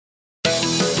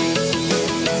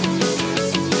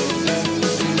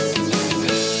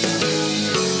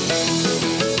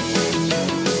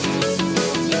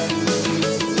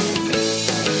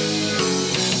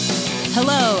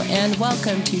and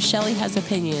welcome to Shelley Has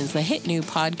Opinions, the hit new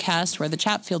podcast where the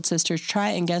Chatfield sisters try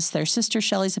and guess their sister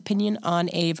Shelley's opinion on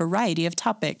a variety of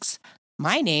topics.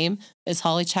 My name is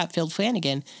Holly Chatfield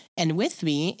Flanagan, and with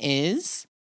me is...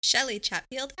 Shelley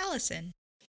Chatfield Allison.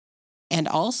 And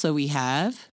also we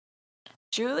have...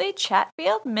 Julie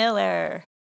Chatfield Miller.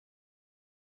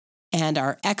 And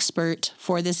our expert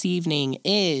for this evening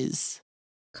is...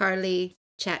 Carly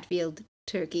Chatfield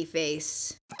Turkey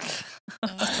Face.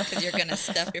 Because you're going to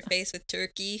stuff your face with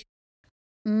turkey.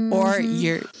 Mm-hmm. Or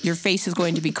your face is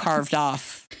going to be carved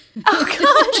off Oh,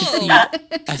 God. to feed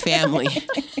a family.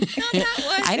 Not that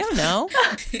one. I don't know.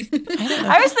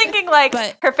 I was thinking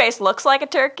But- her face looks like a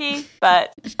turkey,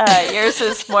 but yours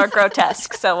is more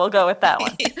grotesque, so we'll go with that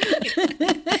one.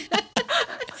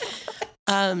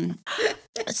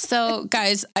 So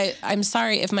guys, I'm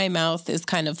sorry if my mouth is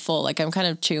kind of full. Like I'm kind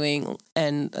of chewing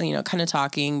and, kind of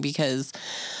talking because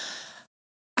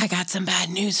I got some bad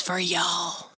news for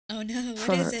y'all. Oh no,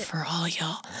 what is it? For all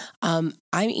y'all. I'm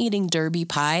eating Derby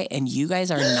pie and you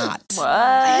guys are not. What?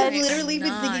 I've I literally am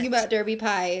been thinking not. about Derby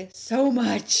pie so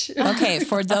much. Okay,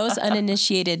 for those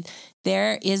uninitiated,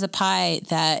 there is a pie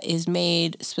that is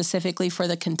made specifically for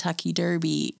the Kentucky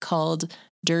Derby called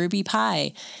Derby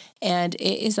pie. And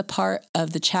it is a part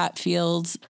of the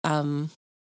Chatfield's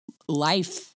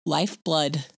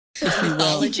lifeblood, if you will.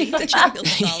 Mythology, the Chatfield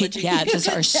mythology. Yeah, just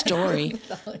our story.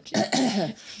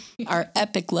 Mythology. Our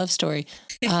epic love story,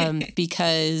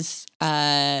 because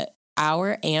our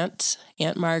Aunt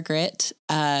Margaret,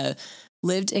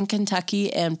 lived in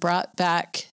Kentucky and brought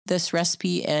back this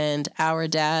recipe, and our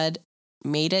dad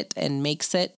made it and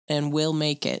makes it and will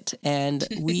make it. And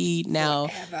we now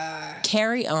Forever.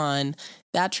 carry on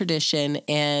that tradition,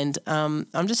 and I'm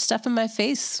just stuffing my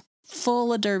face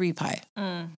full of Derby pie.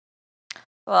 Mm.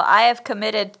 Well, I have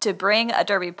committed to bring a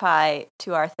Derby pie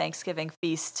to our Thanksgiving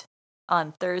feast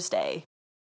on Thursday,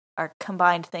 our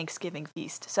combined Thanksgiving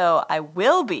feast. So I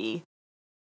will be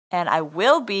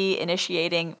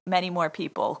initiating many more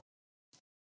people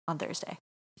on Thursday.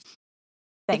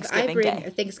 Thanksgiving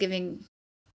Day.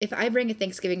 If I bring a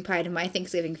Thanksgiving pie to my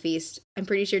Thanksgiving feast, I'm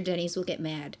pretty sure Denny's will get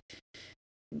mad.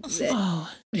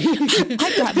 Oh,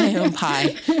 I brought my own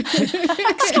pie.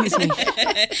 Excuse me.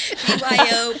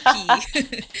 BYOP.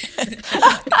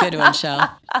 Good one,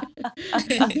 Shell.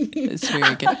 It's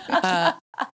very good.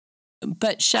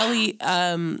 But Shelley,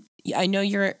 I know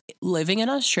you're living in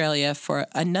Australia for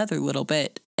another little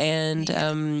bit, and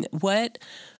what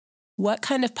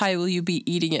kind of pie will you be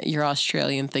eating at your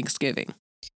Australian Thanksgiving?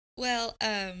 Well,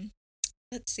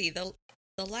 let's see. The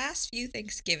last few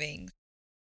Thanksgivings,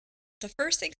 the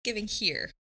first Thanksgiving here,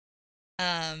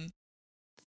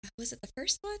 was it the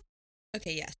first one?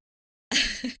 Okay, yes.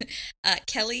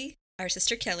 Kelly, our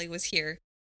sister Kelly, was here,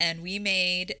 and we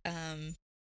made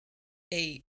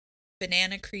a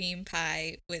banana cream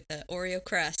pie with an Oreo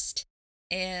crust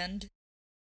and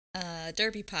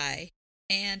Derby pie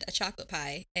and a chocolate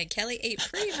pie, and Kelly ate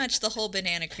pretty much the whole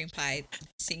banana cream pie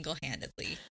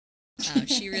single-handedly.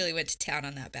 She really went to town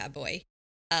on that bad boy.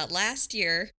 Last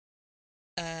year,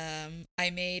 I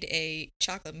made a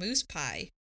chocolate mousse pie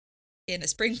in a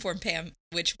springform pan,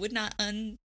 which would not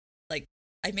I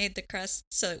made the crust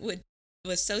so it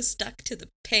was so stuck to the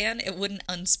pan it wouldn't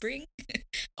unspring.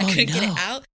 I couldn't get it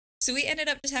out. So we ended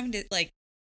up just having to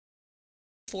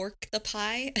fork the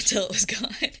pie until it was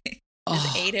gone.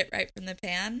 Just ate it right from the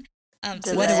pan.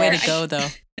 So What a way to go, though.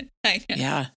 I know.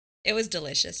 Yeah. It was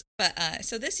delicious. But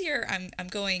so this year I'm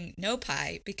going no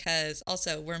pie because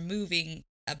also we're moving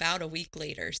about a week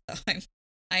later. So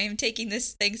I am taking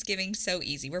this Thanksgiving so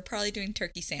easy. We're probably doing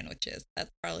turkey sandwiches.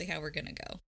 That's probably how we're going to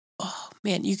go. Oh,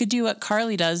 man, you could do what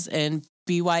Carly does and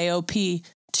BYOP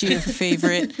to your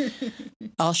favorite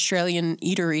Australian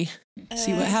eatery.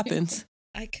 See what happens.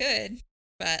 I could,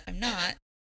 but I'm not.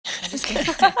 I'm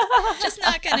just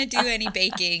not gonna do any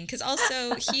baking because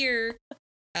also here,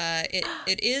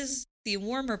 it is the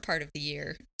warmer part of the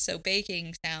year, so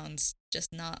baking sounds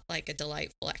just not like a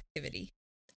delightful activity.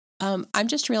 I'm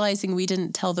just realizing we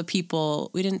didn't tell the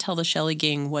Shelley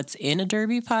gang what's in a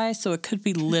Derby pie, so it could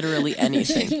be literally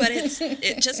anything. But it's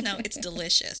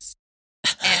delicious.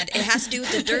 And it has to do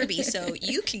with the Derby, so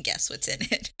you can guess what's in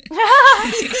it.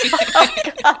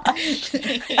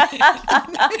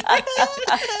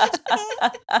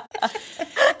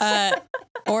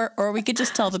 Or we could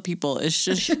just tell the people it's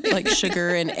just like sugar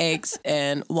and eggs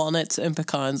and walnuts and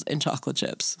pecans and chocolate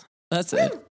chips. That's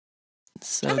it.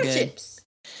 So Chocolate good. chips.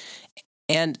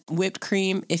 And whipped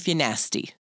cream if you're nasty,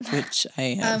 which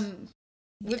I am.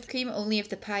 Whipped cream only if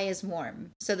the pie is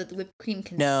warm, so that the whipped cream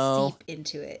can No. seep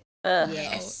into it. Ugh.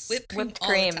 Yes. Whipped cream, Whipped all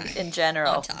the cream time. in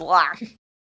general. On top. Blah.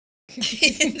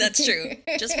 That's true.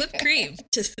 Just whipped cream.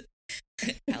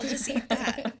 I'll just eat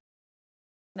that.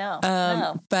 No.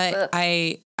 But Ugh.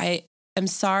 I am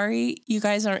sorry you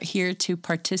guys aren't here to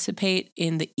participate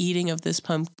in the eating of this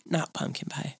not pumpkin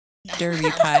pie, No. derby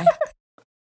pie.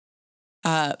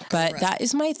 But Correct. that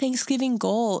is my Thanksgiving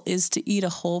goal, is to eat a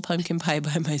whole pumpkin pie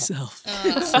by myself.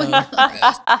 Oh, So-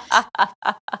 gross.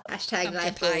 Hashtag Pumpkin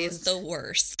life pie is goals. the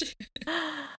worst.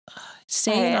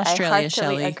 Stay in I Australia, heartily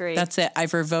Shelley. agree. That's it.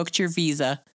 I've revoked your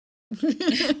visa,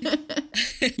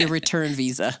 your return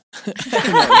visa.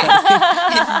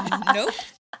 Nope.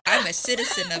 I'm a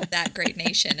citizen of that great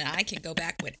nation, and I can go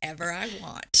back whenever I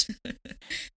want.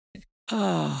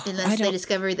 Oh, Unless I they don't.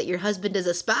 discover that your husband is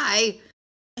a spy.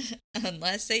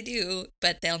 Unless they do,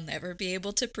 but they'll never be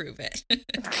able to prove it.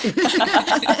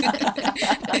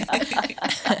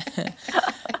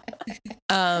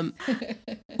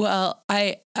 Well,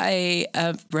 I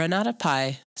have run out of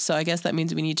pie, so I guess that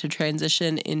means we need to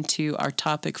transition into our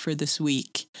topic for this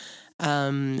week.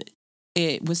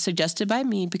 It was suggested by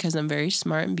me because I'm very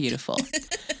smart and beautiful.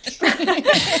 You're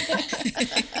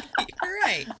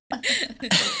right.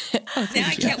 Oh, Now I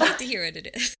thank you. can't wait to hear what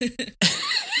it is.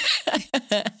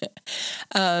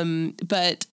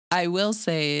 But I will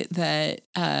say that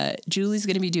Julie's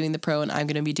going to be doing the pro and I'm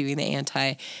going to be doing the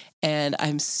anti. And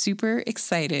I'm super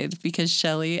excited because,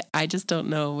 Shelley, I just don't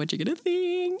know what you're going to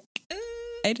think.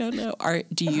 I don't know.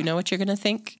 Do you know what you're going to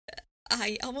think?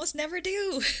 I almost never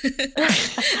do.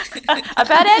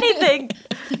 About anything.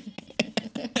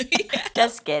 Yeah.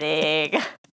 Just kidding.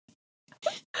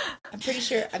 I'm pretty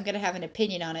sure I'm going to have an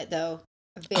opinion on it, though.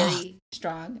 A very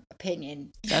strong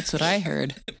opinion. That's what I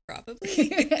heard.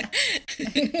 Probably.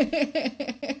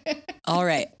 All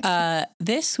right.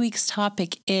 This week's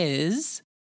topic is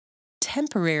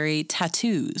temporary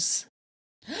tattoos.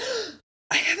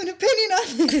 I have an opinion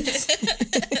on this.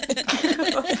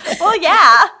 Well,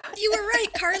 yeah. You were right,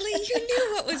 Carly. You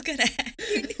knew what was gonna happen.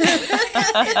 You knew.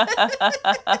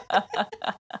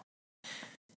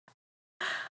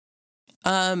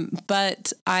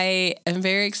 But I am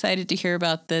very excited to hear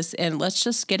about this, and let's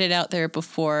just get it out there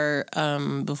before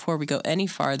we go any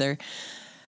farther.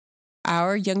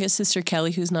 Our youngest sister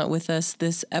Kelly, who's not with us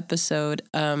this episode,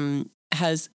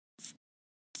 has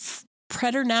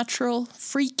preternatural,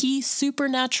 freaky,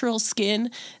 supernatural skin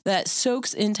that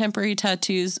soaks in temporary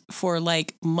tattoos for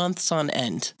like months on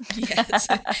end. Yes.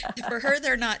 For her,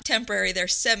 they're not temporary, they're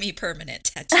semi-permanent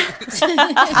tattoos.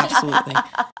 Absolutely.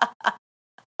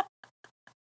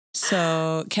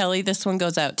 So, Kelly, this one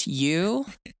goes out to you.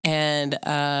 And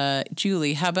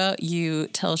Julie, how about you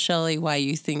tell Shelley why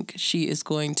you think she is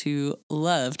going to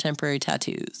love temporary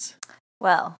tattoos?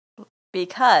 Well,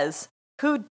 because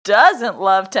who doesn't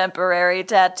love temporary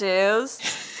tattoos?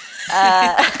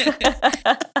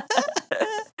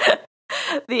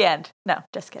 The end. No,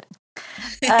 just kidding.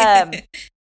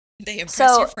 They impress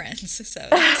so- your friends, so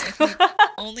that's the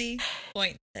only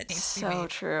point that needs to be So made.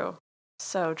 true.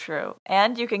 So true.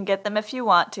 And you can get them if you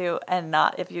want to and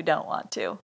not if you don't want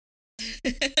to.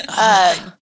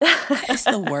 It's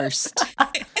the worst.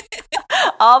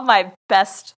 All my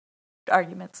best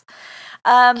arguments.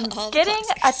 All the Getting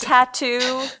a classics.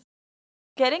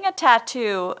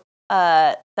 tattoo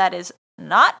that is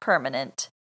not permanent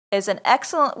is an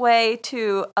excellent way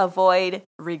to avoid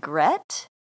regret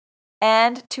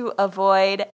and to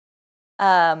avoid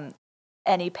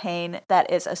any pain that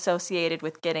is associated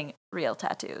with getting real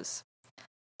tattoos.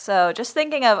 So just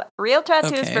thinking of real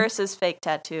tattoos Okay. versus fake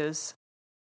tattoos.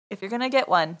 If you're going to get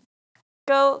one,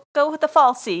 go with the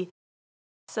falsie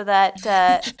so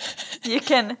that you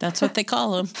can That's what they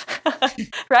call them.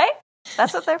 right?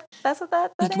 That's what that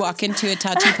You is. walk into a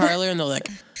tattoo parlor and they're like,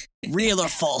 real or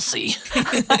falsy?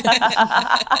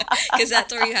 Because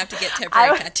that's where you have to get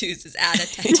temporary tattoos, is at a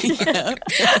tattoo parlor.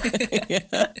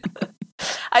 Yeah.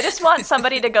 I just want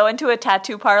somebody to go into a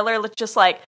tattoo parlor just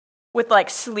like with like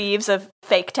sleeves of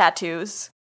fake tattoos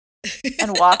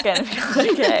and walk in and be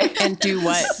like, okay. And do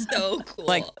what? So cool.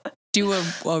 Like, do a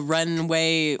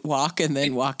runway walk and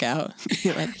then walk out.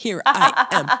 You're like, here I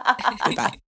am.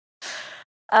 Goodbye.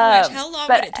 Gosh, how long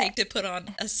but- would it take to put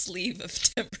on a sleeve of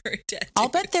temporary tattoos? I'll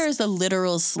bet there is a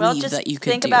literal sleeve Well, just that you could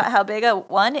think do. about how big a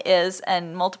one is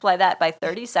and multiply that by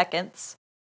 30 seconds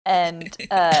and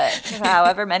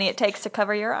however many it takes to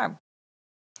cover your arm.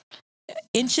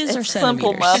 Inches or It's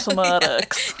simple centimeters?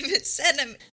 mathematics.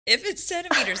 If it's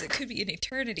centimeters, it could be an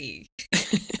eternity.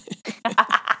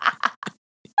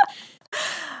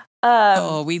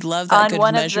 Oh, we love that on good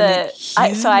one of measurement. so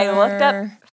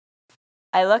humor.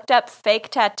 I looked up fake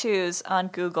tattoos on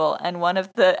Google, and one of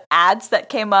the ads that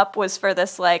came up was for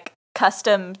this like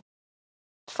custom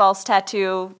false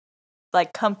tattoo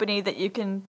like company that you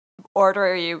can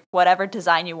order whatever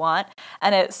design you want,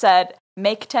 and it said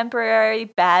make temporary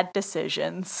bad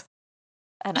decisions.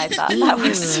 And I thought that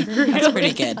was really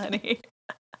pretty good. funny.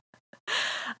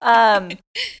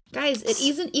 Guys, it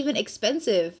isn't even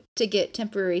expensive to get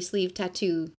temporary sleeve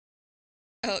tattoo.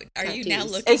 Oh, are you now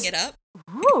Tattoos. looking it up?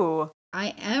 Ooh,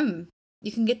 I am.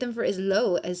 You can get them for as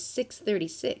low as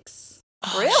 $636.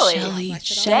 Really? Shelly,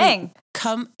 dang.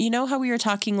 come. You know how we were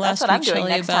talking That's last what I'm week, doing Shelly,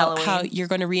 next about how Halloween. you're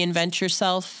going to reinvent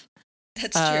yourself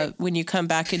That's true. when you come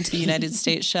back into the United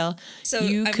States, Shell. So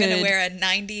you I'm could going to wear a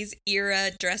 90s era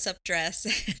dress-up dress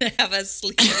and have a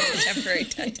sleeve of temporary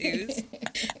tattoos.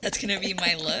 That's going to be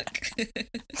my look.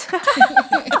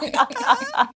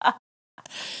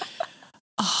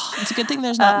 Oh, it's a good thing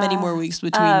there's not many more weeks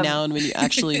between now and when you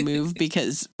actually move,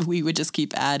 because we would just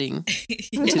keep adding to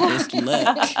this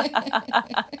look.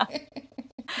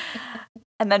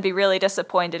 And then be really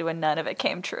disappointed when none of it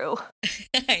came true.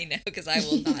 I know, because I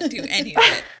will not do any of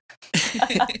it.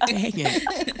 Dang it.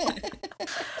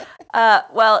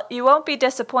 Well, you won't be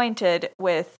disappointed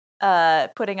with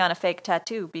putting on a fake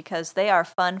tattoo, because they are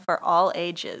fun for all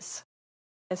ages.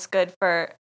 It's good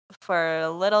for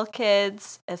little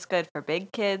kids. It's good for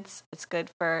big kids. It's good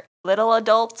for little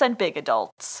adults and big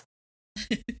adults.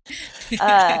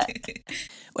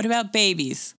 What about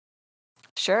babies?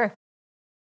 Sure.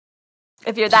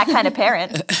 If you're that kind of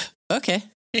parent. Okay.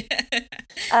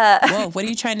 Uh, Whoa, what are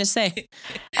you trying to say?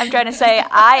 I'm trying to say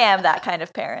I am that kind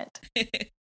of parent.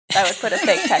 I would put a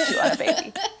fake tattoo on a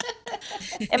baby.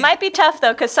 It might be tough,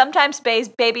 though, because sometimes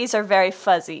babies are very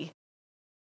fuzzy.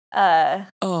 Oh,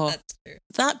 That's true.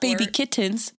 not baby Or-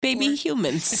 kittens, baby or-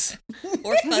 humans.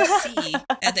 Or fussy,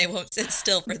 and they won't sit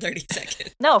still for 30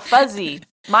 seconds. No, fuzzy.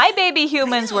 My baby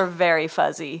humans were very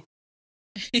fuzzy.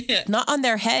 Not on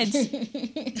their heads. Don't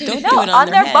do No, it on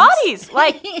their heads. bodies.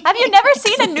 Like, have you never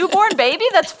seen a newborn baby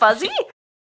that's fuzzy?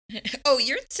 Oh,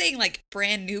 you're saying like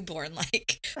brand newborn,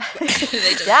 like they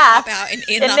just Yeah. pop out and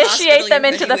in the Initiate hospital, them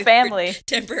you're into ready the with your family.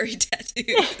 temporary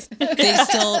tattoos.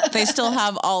 They still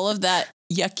have all of that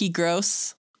yucky,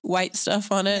 gross white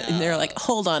stuff on it, and they're like,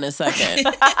 "Hold on a second,"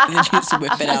 and then you just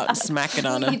whip it out and smack it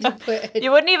on them.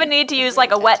 You wouldn't even need to use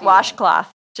like a wet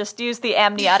washcloth. Just use the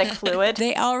amniotic fluid.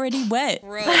 They already wet.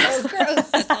 Gross. Oh, gross.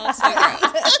 That's also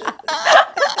gross.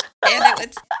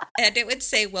 And it would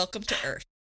say "Welcome to Earth."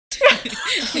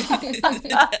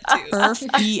 Earth,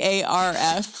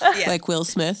 BARF, Yeah. like Will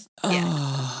Smith. Yeah.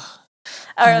 Oh.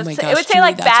 Or Oh my it gosh, would say Julie,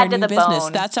 like that's our bad to new the business.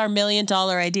 bone. That's our $1 million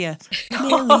idea.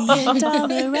 $1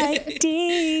 million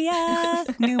idea.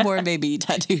 Newborn baby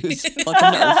tattoos.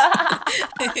 Welcome to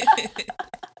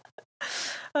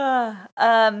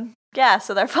Earth. Yeah,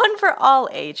 so they're fun for all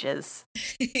ages.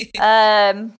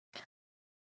 And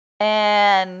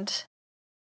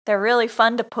they're really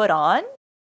fun to put on.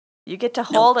 You get to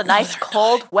hold a nice they're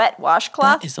cold, wet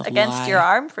washcloth That is a against lie. your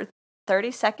arm for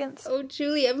 30 seconds. Oh,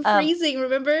 Julie, I'm freezing,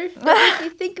 remember? Don't make me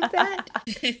think of that.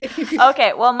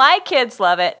 Okay, well, my kids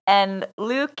love it. And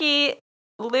Lukey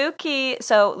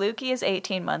is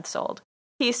 18 months old.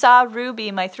 He saw Ruby,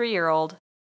 my 3-year-old,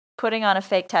 putting on a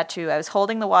fake tattoo. I was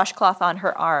holding the washcloth on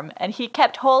her arm, and he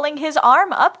kept holding his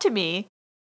arm up to me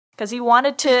because he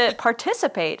wanted to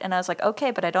participate. And I was like, okay,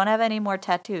 but I don't have any more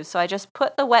tattoos. So I just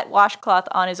put the wet washcloth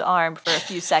on his arm for a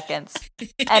few seconds.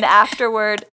 And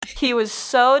afterward, he was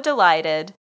so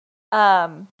delighted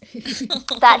that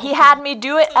he had me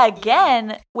do it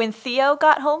again when Theo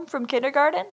got home from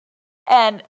kindergarten.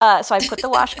 And so I put the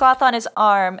washcloth on his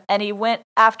arm, and he went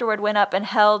up and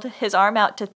held his arm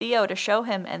out to Theo to show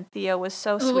him. And Theo was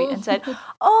so sweet and said,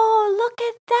 "Oh, look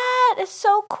at that. It's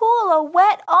so cool. A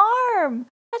wet arm.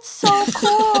 That's so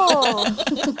cool."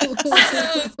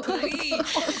 So sweet.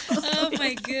 Oh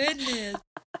my goodness.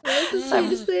 That's the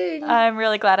sweetest thing. I'm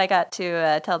really glad I got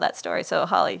to tell that story. So,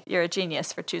 Holly, you're a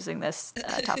genius for choosing this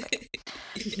topic.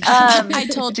 I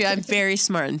told you I'm very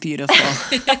smart and beautiful.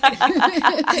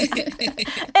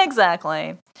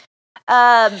 Exactly.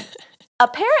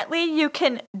 Apparently, you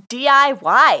can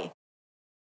DIY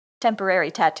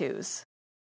temporary tattoos.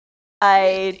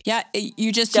 Yeah,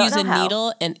 you just Don't use know a how.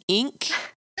 needle and ink,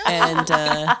 and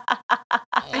I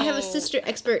have a Oh. sister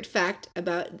expert fact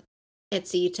about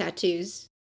Etsy tattoos.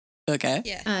 okay.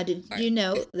 Yeah. Did you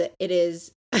know that it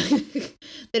is that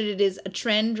it is a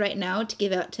trend right now to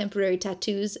give out temporary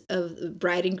tattoos of the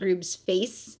bride and groom's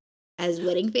face as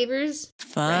wedding favors?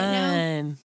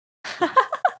 Fun.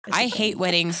 I hate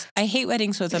weddings. I hate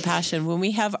weddings with a passion. When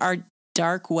we have our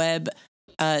dark web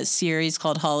series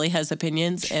called Holly Has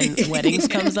Opinions and weddings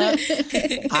comes up,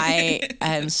 I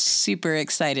am super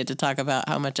excited to talk about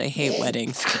how much I hate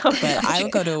weddings. But I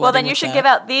would go to a Well, wedding then you with should that. give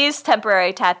out these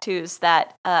temporary tattoos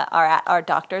that are at our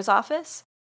doctor's office.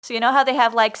 So you know how they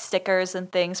have like stickers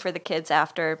and things for the kids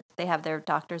after they have their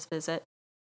doctor's visit?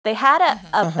 They had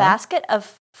a basket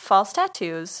of false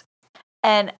tattoos,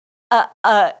 and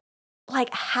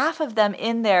like half of them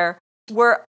in there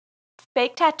were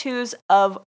fake tattoos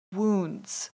of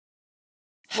wounds.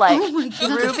 Like Oh my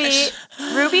God.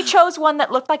 Ruby chose one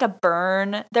that looked like a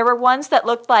burn. There were ones that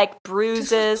looked like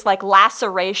bruises, like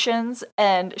lacerations.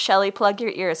 And Shelly, plug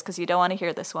your ears because you don't want to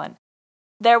hear this one.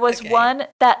 There was one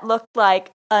that looked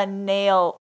like a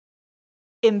nail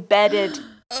embedded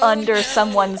under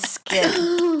someone's skin.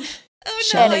 Oh no,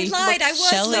 Shelley, I lied. I was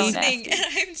Shelley. listening, and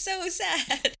I'm so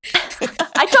sad.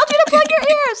 I told you to plug your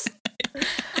ears.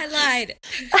 I lied.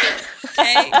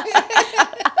 Okay.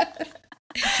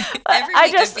 Every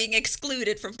week I'm being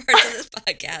excluded from parts of this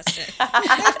podcast.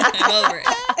 I'm over it.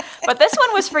 But this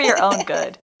one was for your own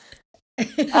good. I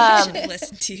should have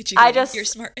listened to you, Julie. You're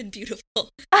smart and beautiful.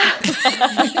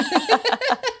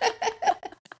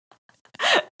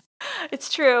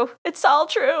 It's true. It's all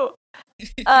true.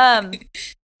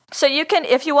 So you can,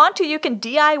 if you want to, you can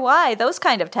DIY those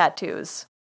kind of tattoos.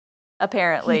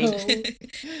 Apparently. How do you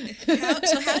make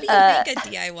a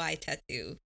DIY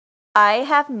tattoo? I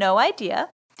have no idea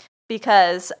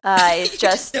because I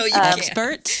just know you can't.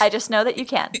 Expert. I just know that you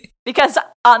can because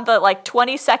on the like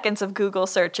 20 seconds of Google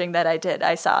searching that I did,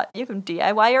 I saw you can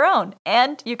DIY your own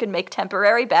and you can make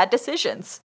temporary bad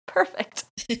decisions. Perfect.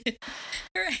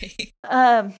 Hooray.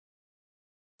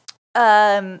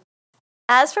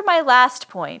 As for my last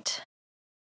point,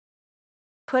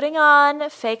 putting on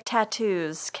fake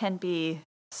tattoos can be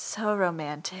so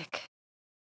romantic.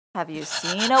 Have you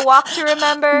seen A Walk to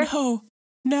Remember?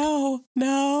 No.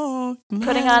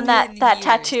 Putting on that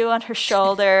tattoo on her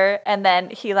shoulder, and then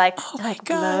he like blows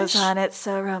gosh. on it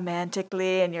so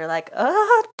romantically, and you're like,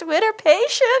 oh, Twitter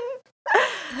patient.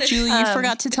 Julie, you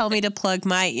forgot to tell me to plug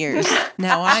my ears.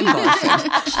 Now I'm barfing.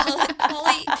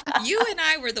 Holly, you and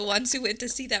I were the ones who went to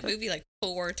see that movie like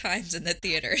 4 times in the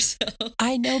theater. So.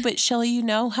 I know, but Shelly, you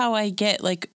know how I get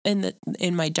like in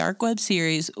my dark web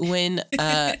series when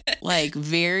like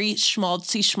very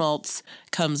schmaltz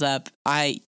comes up,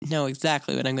 I know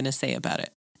exactly what I'm going to say about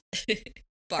it.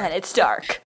 And it's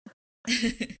dark.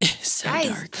 So Guys,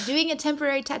 dark. doing a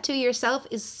temporary tattoo yourself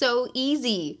is so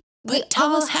easy. But We tell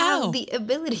all us how. have the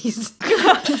abilities.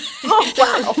 Oh,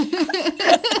 wow.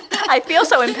 I feel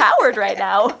so empowered right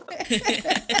now.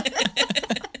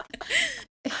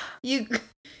 You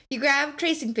grab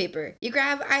tracing paper, you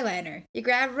grab eyeliner, you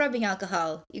grab rubbing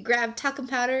alcohol, you grab talcum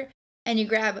powder, and you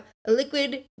grab a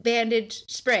liquid bandage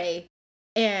spray,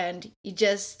 and you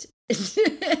just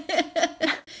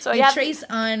So you yeah, trace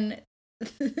on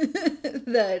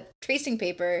the tracing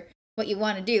paper what you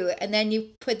want to do, and then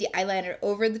you put the eyeliner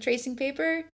over the tracing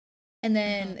paper, and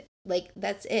then like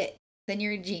that's it. Then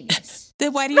you're a genius.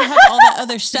 Then why do you have all that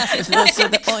other stuff if those are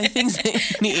the only things that you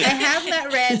need? I have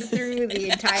not read through the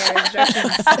entire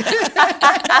instructions.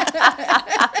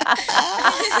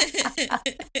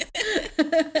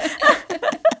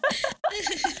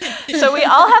 so we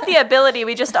all have the ability,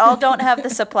 we just all don't have the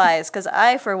supplies, because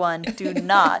I, for one, do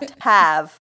not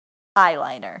have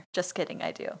eyeliner. Just kidding,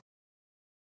 I do.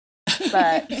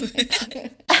 But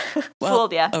Well,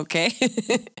 fooled ya. Okay.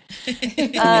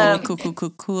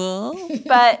 Cool.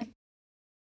 But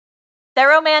they're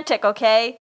romantic,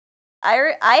 okay?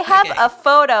 I have a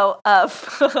photo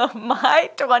of my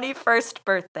 21st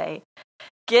birthday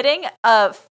getting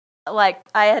I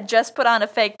had just put on a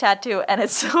fake tattoo, and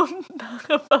it's a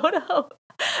photo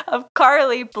of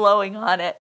Carly blowing on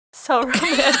it so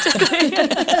romantically.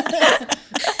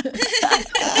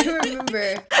 I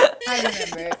remember.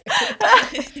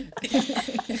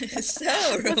 So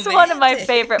romantic. It's one of my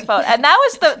favorite photos, and that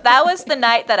was the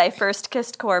night that I first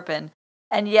kissed Corbin,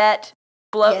 and yet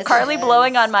Yes, Carly it was.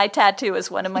 blowing on my tattoo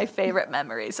is one of my favorite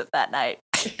memories of that night.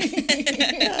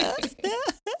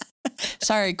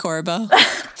 Sorry, Corbo.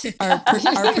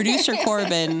 Our producer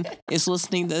Corbin is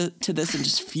listening to this and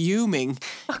just fuming.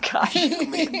 Oh gosh,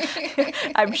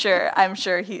 I'm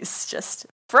sure he's just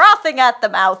frothing at the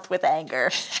mouth with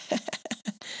anger.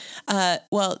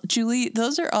 Well, Julie,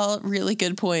 those are all really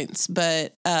good points,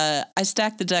 but I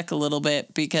stacked the deck a little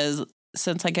bit because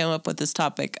since I came up with this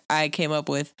topic, I came up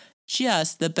with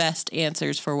just the best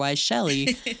answers for why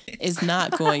Shelly is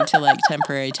not going to like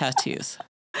temporary tattoos.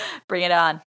 Bring it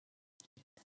on.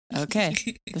 Okay.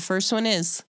 The first one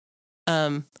is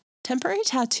temporary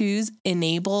tattoos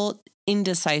enable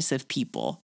indecisive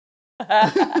people.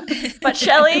 But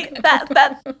Shelley,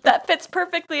 that fits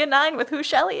perfectly in line with who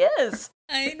Shelley is.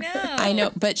 I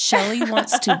know, but Shelley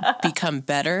wants to become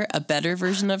a better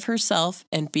version of herself,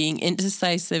 and being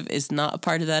indecisive is not a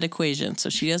part of that equation. So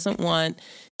she doesn't want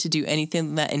to do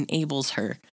anything that enables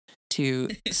her to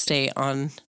stay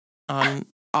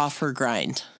off her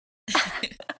grind.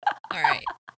 All right.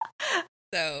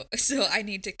 So I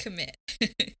need to commit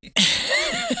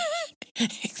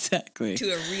Exactly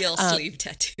to a real sleeve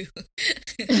tattoo.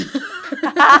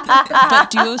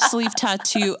 But do a sleeve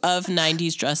tattoo of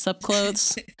 90s dress-up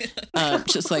clothes,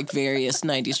 just like various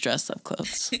 90s dress-up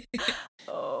clothes.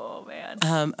 Oh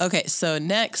man. Okay, so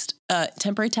next,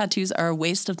 temporary tattoos are a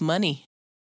waste of money,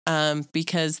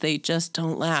 because they just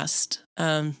don't last.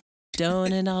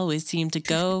 Don't it always seem to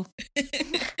go?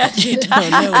 You don't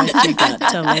know what you got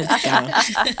till it's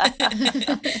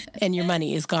gone, and your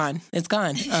money is gone. It's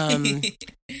gone.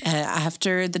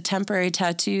 After the temporary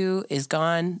tattoo is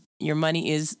gone, your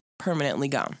money is permanently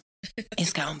gone.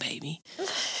 It's gone, baby.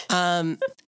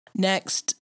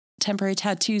 Next, temporary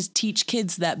tattoos teach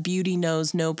kids that beauty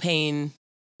knows no pain.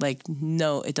 Like,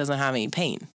 no, it doesn't have any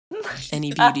pain.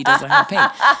 Any beauty doesn't have pain.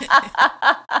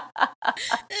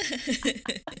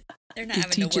 They're not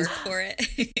having to work for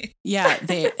it. Yeah,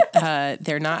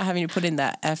 they're not having to put in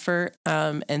that effort.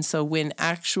 And so when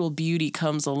actual beauty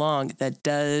comes along that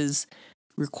does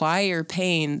require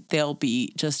pain, there'll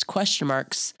be just question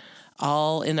marks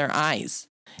all in their eyes.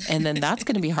 And then that's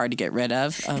going to be hard to get rid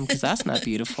of, because that's not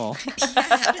beautiful. Yeah,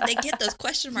 how did they get those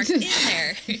question marks in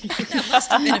there? That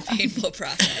must have been a painful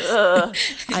process.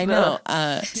 I know.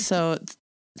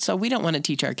 So we don't want to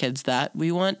teach our kids that. We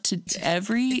want to,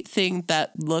 everything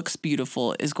that looks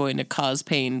beautiful is going to cause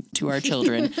pain to our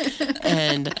children.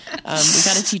 And we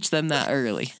got to teach them that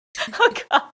early. Oh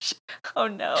gosh. Oh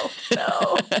no.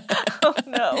 No. Oh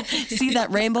no. See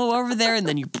that rainbow over there? And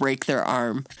then you break their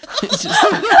arm. It's just...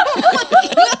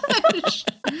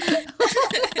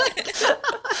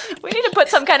 We need to put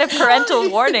some kind of parental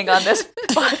warning on this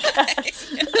podcast.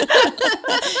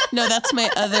 No, that's my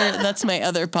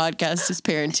other podcast is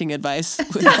parenting advice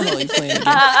with Holly Flanagan.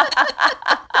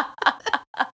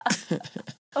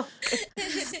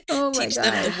 Oh my Teach god.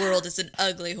 them the world is an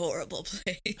ugly, horrible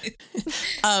place.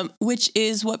 Which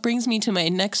is what brings me to my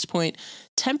next point.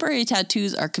 Temporary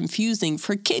tattoos are confusing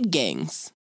for kid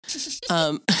gangs.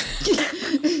 How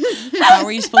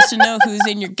are you supposed to know who's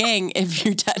in your gang if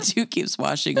your tattoo keeps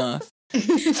washing off? And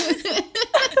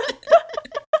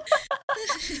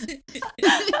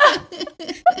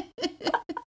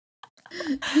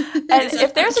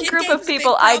if there's a group of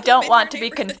people I don't want to be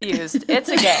confused, it's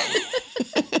a gang.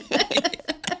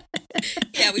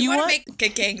 Yeah, we want to make a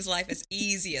gang's life as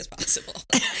easy as possible.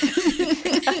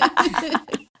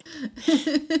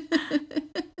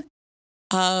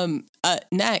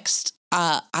 Next,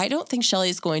 I don't think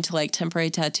Shelley's going to like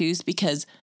temporary tattoos because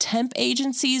temp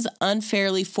agencies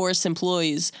unfairly force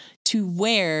employees to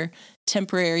wear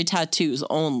temporary tattoos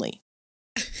only.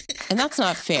 And that's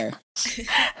not fair.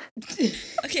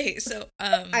 Okay, so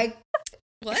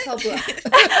what? Help you out.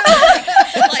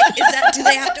 Like, do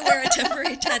they have to wear a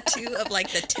temporary tattoo of like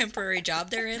the temporary job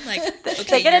they're in? Like, okay,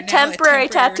 they get a temporary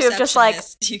tattoo of just like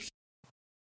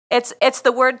it's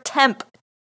the word temp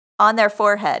on their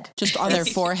forehead. Just on their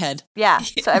forehead. Yeah,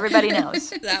 so everybody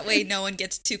knows. That way no one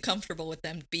gets too comfortable with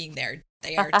them being there.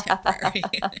 They are temporary.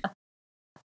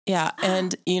 Yeah,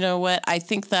 and you know what? I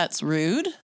think that's rude,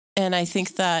 and I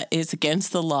think that is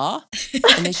against the law,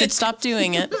 and they should stop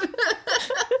doing it.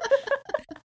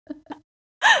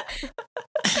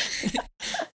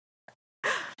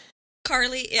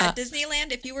 Carly, at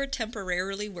Disneyland, if you were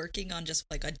temporarily working on just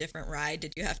like a different ride,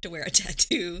 did you have to wear a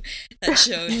tattoo that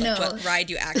showed like, what ride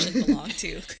you actually belong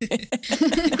to?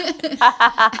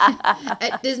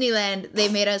 At Disneyland, they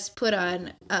made us put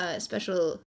on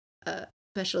special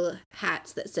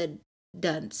hats that said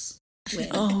dunce when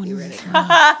we were in it, so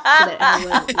that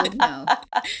everyone would know.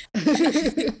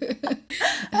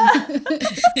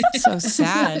 So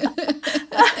sad.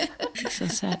 So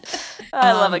sad.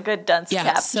 I love a good dunce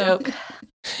cap joke.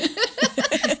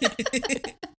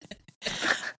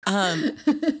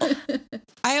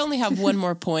 I only have one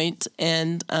more point,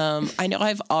 and I know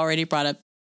I've already brought up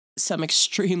some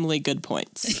extremely good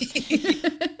points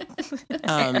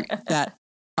that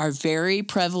are very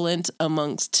prevalent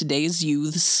amongst today's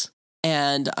youths,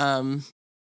 and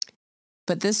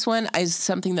but this one is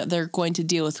something that they're going to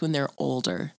deal with when they're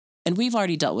older, and we've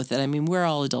already dealt with it. I mean, we're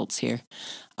all adults here.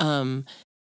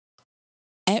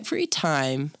 Every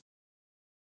time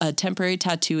a temporary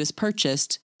tattoo is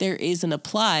purchased, there is an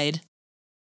applied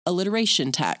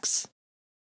alliteration tax.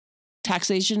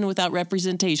 taxation without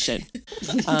representation.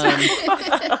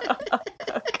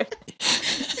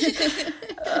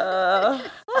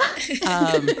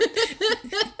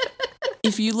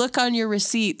 If you look on your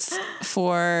receipts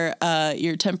for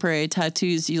your temporary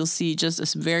tattoos, you'll see just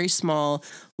a very small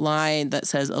line that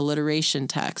says alliteration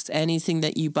tax. Anything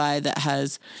that you buy that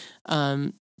has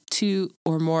 2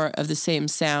 or more of the same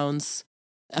sounds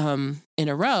in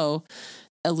a row,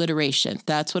 alliteration.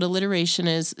 That's what alliteration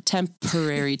is.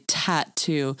 Temporary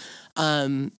tattoo.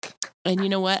 And you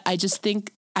know what? I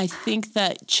think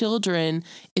that children,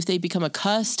 if they become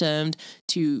accustomed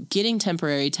to getting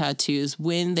temporary tattoos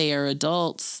when they are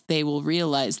adults, they will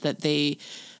realize that they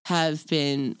have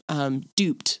been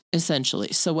duped,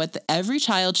 essentially. So what every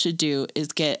child should do is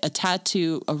get a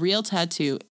tattoo, a real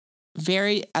tattoo,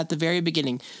 at the very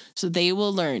beginning. So they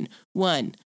will learn,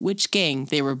 1, which gang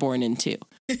they were born into.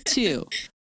 2,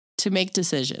 to make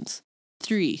decisions.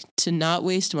 3, to not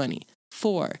waste money.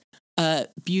 4,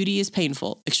 beauty is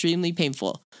painful, extremely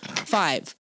painful.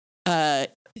 5,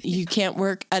 you can't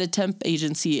work at a temp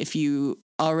agency if you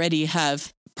already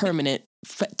have permanent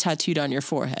tattooed on your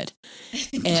forehead.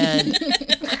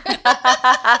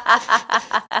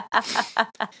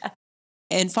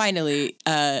 And finally,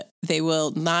 they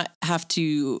will not have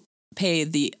to pay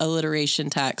the alliteration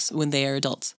tax when they are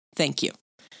adults. Thank you.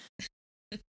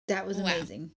 That was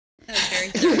amazing. That was very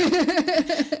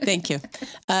thorough. Thank you.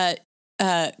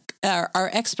 Our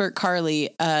expert Carly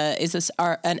is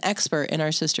an expert in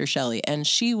our sister Shelley, and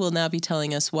she will now be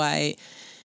telling us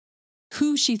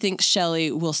who she thinks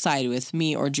Shelley will side with,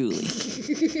 me or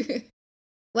Julie.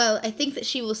 Well, I think that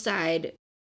she will side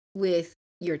with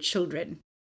your children.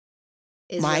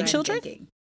 My children? Thinking.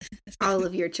 All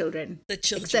of your children. The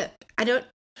children. Except I don't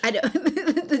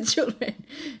the children.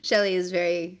 Shelley is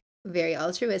very, very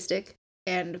altruistic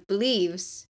and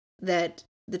believes that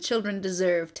the children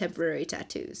deserve temporary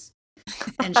tattoos.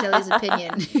 And Shelley's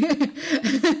opinion.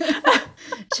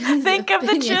 Think of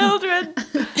the children.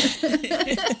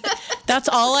 That's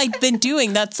all I've been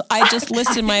doing. I just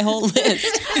listed my whole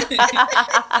list.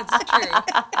 That's true.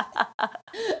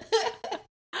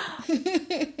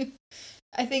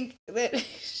 I think that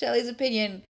Shelley's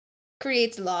opinion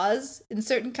creates laws in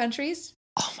certain countries.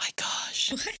 Oh my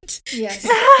gosh. What? Yes.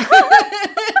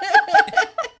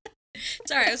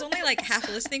 Sorry, I was only like half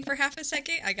listening for half a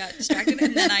second. I got distracted,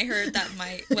 and then I heard that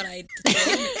what I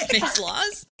did makes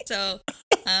laws. So,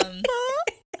 I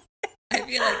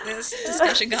feel like this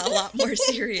discussion got a lot more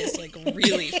serious, like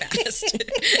really fast.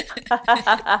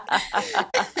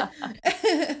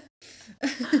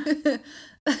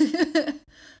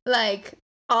 Like,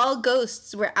 all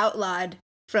ghosts were outlawed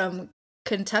from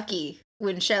Kentucky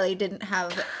when Shelley didn't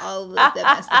have all of them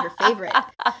as her favorite.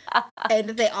 And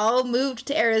they all moved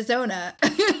to Arizona.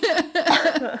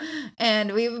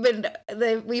 And we've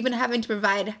been having to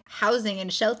provide housing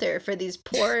and shelter for these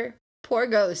poor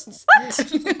ghosts. Oh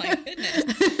my goodness.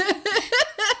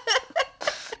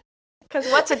 Because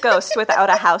what's a ghost without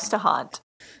a house to haunt?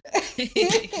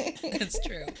 That's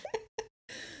true.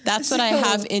 That's what I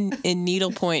have in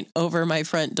needlepoint over my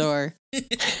front door.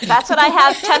 That's what I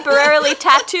have temporarily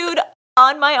tattooed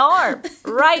on my arm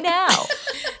right now.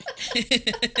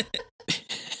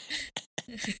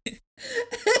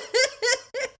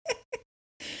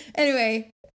 Anyway,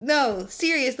 no,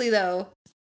 seriously though,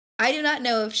 I do not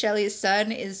know if Shelley's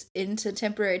son is into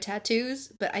temporary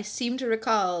tattoos, but I seem to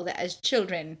recall that as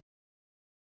children,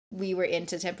 we were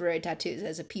into temporary tattoos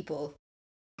as a people.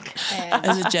 And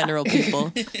As a general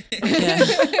people. Yeah.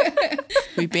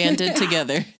 We banded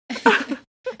together.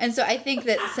 And so I think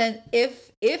that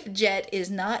if Jet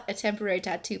is not a temporary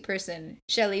tattoo person,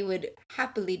 Shelley would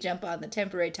happily jump on the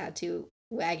temporary tattoo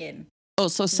wagon. Oh,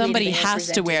 so somebody Native has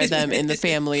to wear them in the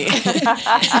family. And if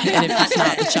That's it's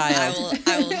not it. the child.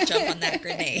 I will jump on that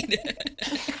grenade.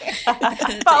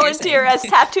 Volunteer as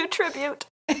tattoo tribute.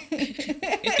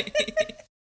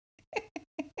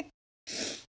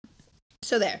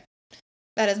 So there.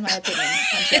 That is my opinion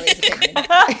on Shelley's opinion.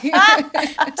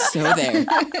 So there.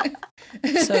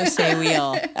 So say we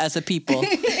all, as a people.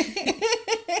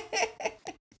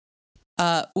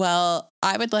 Well,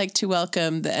 I would like to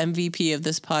welcome the MVP of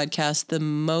this podcast, the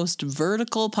most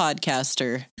vertical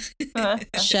podcaster,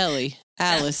 Shelley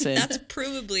Allison. That's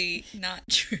provably not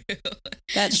true.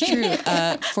 That's true.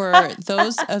 For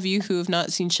those of you who have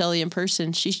not seen Shelley in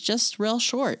person, she's just real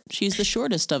short. She's the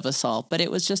shortest of us all, but it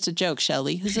was just a joke,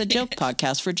 Shelley. This is a joke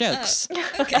podcast for jokes.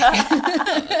 Okay.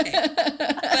 Okay.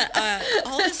 But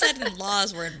all of a sudden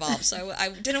laws were involved, so I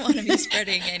didn't want to be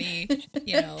spreading any,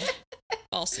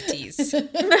 falsities.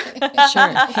 Sure.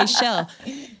 Hey,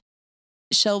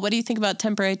 Shell, what do you think about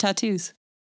temporary tattoos?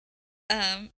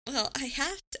 Well,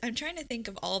 I'm trying to think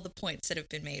of all the points that have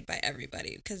been made by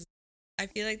everybody because I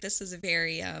feel like this was a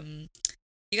very,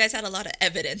 you guys had a lot of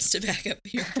evidence to back up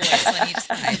your points on each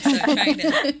side, so I'm trying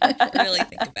to really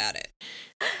think about it.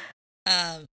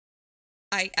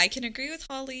 I can agree with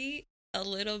Holly a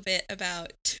little bit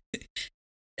about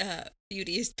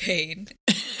beauty is pain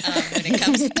when it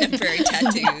comes to temporary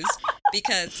tattoos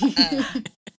because,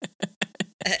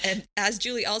 and as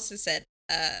Julie also said,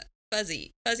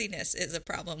 fuzziness is a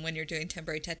problem when you're doing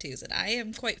temporary tattoos, and I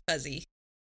am quite fuzzy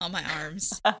on my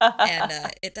arms,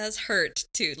 and it does hurt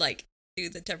to like do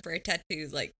the temporary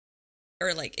tattoos, like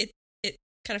it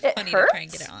kind of funny to try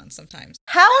and get it on sometimes.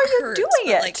 How are you doing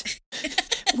it? Like,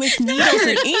 with needles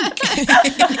and ink.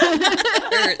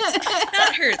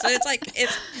 Not hurts, but it's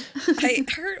like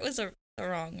hurt was the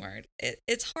wrong word.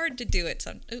 It's hard to do it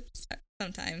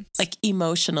sometimes. Like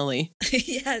emotionally.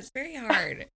 Yeah, it's very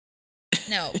hard.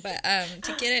 No, but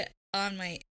to get it on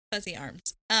my fuzzy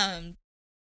arms.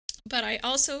 But I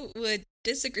also would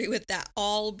disagree with that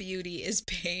all beauty is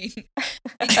pain.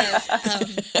 Because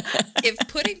if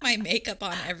putting my makeup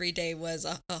on every day was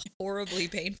a horribly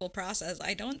painful process,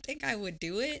 I don't think I would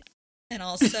do it. And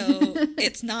also,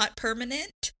 it's not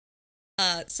permanent.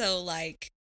 So, like,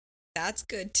 that's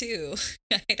good, too.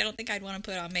 I don't think I'd want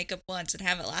to put on makeup once and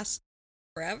have it last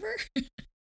forever.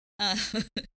 I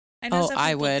know some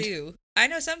people would. do. I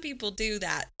know some people do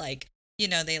that, like, you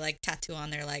know, they like tattoo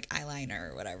on their like eyeliner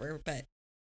or whatever, but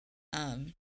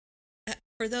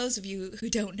for those of you who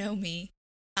don't know me,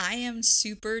 I am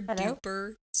super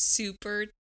duper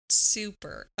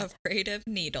afraid of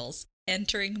needles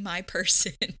entering my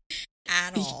person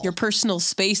at all. Your personal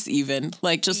space even,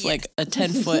 like just like a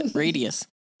 10-foot radius.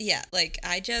 Yeah, like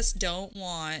I just don't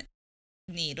want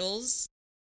needles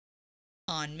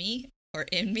on me or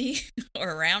in me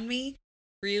or around me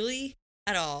really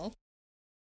at all.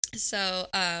 So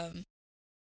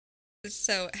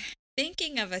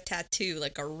thinking of a tattoo,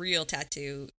 like a real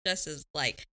tattoo, just as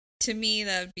like, to me,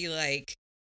 that would be like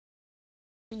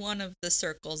one of the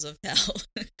circles of hell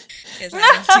is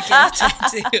having to get a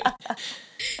tattoo.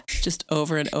 Just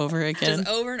over and over again. Just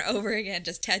over and over again,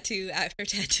 just tattoo after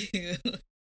tattoo.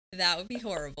 That would be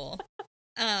horrible.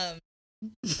 So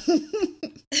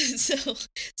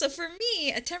for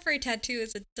me, a temporary tattoo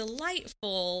is a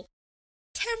delightful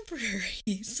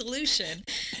temporary solution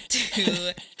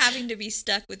to having to be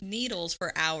stuck with needles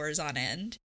for hours on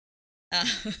end.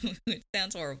 Which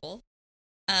sounds horrible.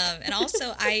 And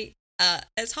also,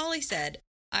 as Holly said,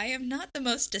 I am not the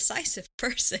most decisive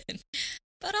person,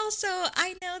 but also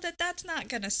I know that that's not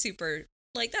going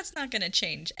to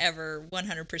change ever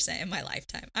 100% in my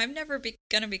lifetime. I'm never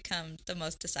going to become the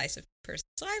most decisive person.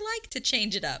 So I like to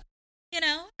change it up. You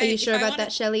know? Are you sure about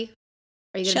that, Shelly?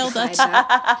 Are you going to decide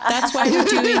that's why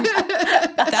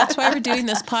we're doing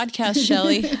this podcast,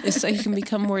 Shelly, is so you can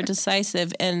become more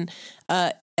decisive. And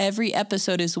every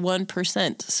episode is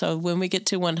 1%. So when we get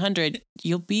to 100,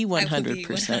 you'll be 100%. I will be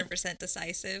 100%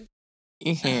 decisive.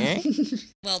 Mm-hmm.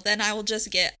 Well, then I will just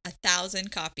get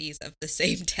 1,000 copies of the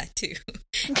same tattoo.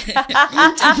 Temporary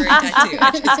tattoo.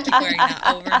 I just keep wearing that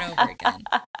over and over again.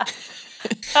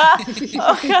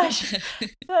 Oh gosh,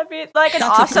 that'd be like an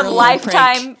awesome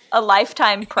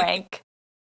lifetime prank.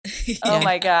 Yeah. Oh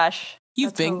my gosh,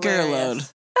 You've been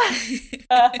girloed.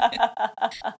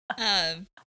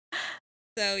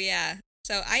 So yeah,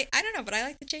 so I don't know, but I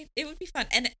like the change. It would be fun,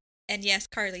 and yes,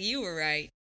 Carly, you were right.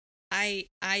 I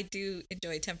do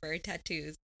enjoy temporary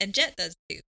tattoos, and Jet does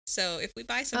too. So if we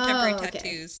buy some temporary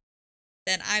tattoos,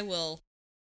 then I will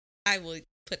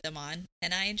put them on,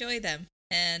 and I enjoy them,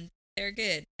 and they're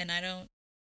good, and I don't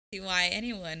see why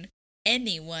anyone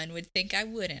would think I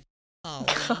wouldn't. Oh.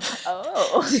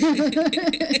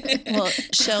 Well,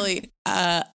 Shelly,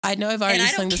 I know I've already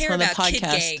sung this on the podcast. I don't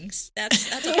care about kid gangs. That's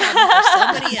a problem for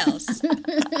somebody else,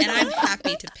 and I'm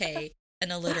happy to pay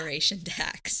an alliteration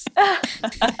tax for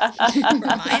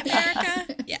my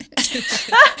America. Yeah.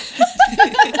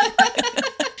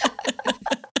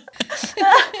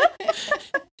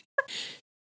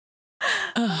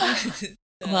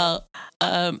 Well,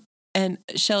 and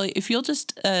Shelly, if you'll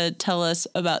just tell us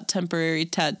about temporary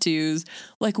tattoos,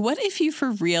 like what if you for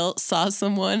real saw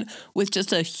someone with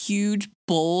just a huge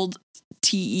bold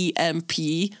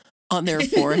TEMP on their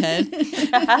forehead?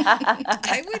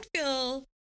 I would feel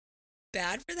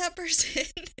bad for that person,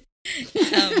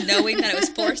 knowing that it was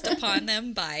forced upon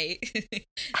them by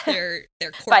their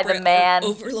corporate by the man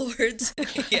overlords.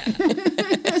 Yeah.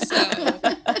 So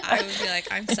I would be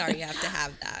like, I'm sorry, you have to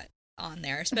have that on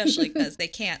there, especially because they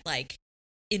can't like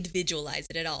individualize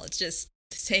it at all. It's just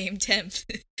the same temp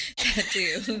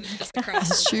tattoo just across.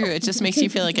 That's true. It just makes you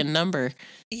feel like a number.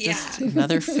 Yeah. Just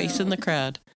another face in the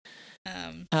crowd.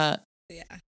 Yeah.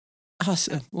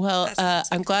 Awesome. Well, That's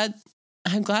I'm glad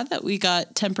that we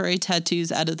got temporary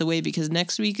tattoos out of the way because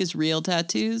next week is real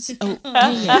tattoos. Oh,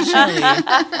 dang it, Shelley.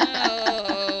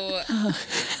 No,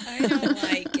 I don't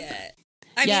like it.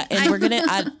 We're gonna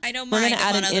add. I don't We're mind gonna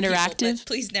add them an on other people, interactive. but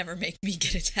please never make me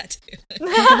get a tattoo. We're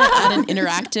gonna add an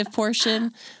interactive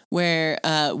portion where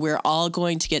we're all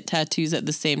going to get tattoos at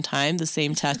the same time, the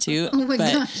same tattoo. Oh my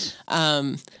but gosh.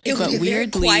 It will but be a very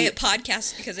weirdly, quiet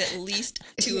podcast because at least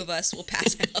 2 of us will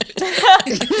pass out. but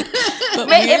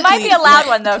It might be weirdly, a loud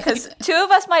one though, because 2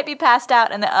 of us might be passed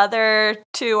out, and the other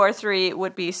 2 or 3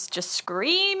 would be just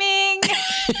screaming.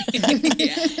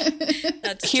 Yeah,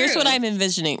 that's Here's true. what I'm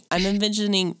envisioning. I'm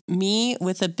envisioning me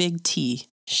with a big T,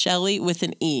 Shelley with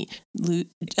an E,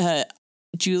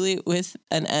 Julie with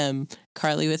an M,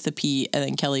 Carly with a P, and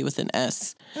then Kelly with an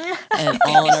S, and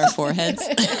all on our foreheads.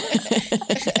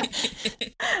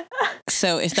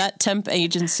 So if that temp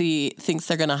agency thinks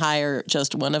they're going to hire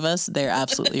just one of us, they're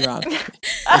absolutely wrong.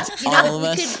 It's You know, all of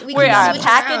us. we We could are a switch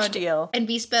package around deal. and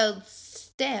be spelled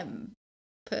STEM.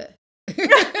 Right.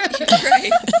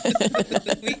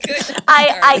 We could.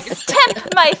 I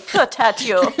stamp my foot at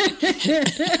you.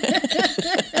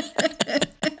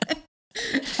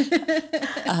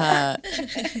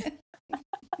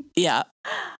 Yeah.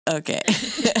 Okay.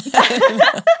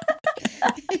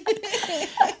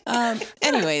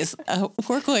 Anyways,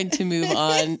 we're going to move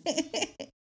on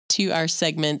to our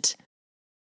segment.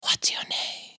 What's your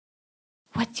name?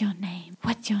 What's your name?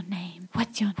 What's your name?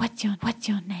 What's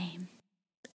your name?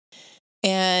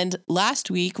 And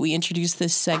last week we introduced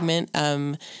this segment.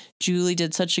 Julie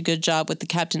did such a good job with the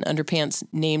Captain Underpants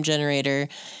name generator,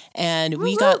 and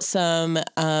we got some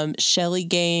Shelley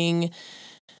Gang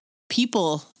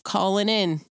people calling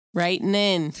in, writing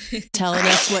in, telling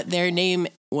us what their name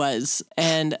was.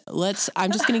 And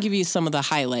I'm just going to give you some of the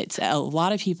highlights. A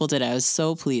lot of people did. I was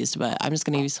so pleased, but I'm just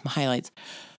going to give you some highlights.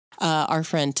 Our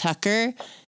friend Tucker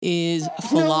is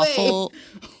falafel.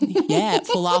 Yeah,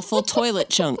 falafel toilet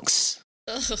chunks.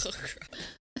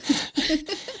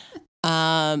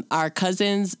 Our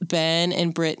cousins Ben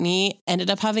and Brittany ended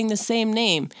up having the same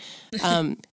name.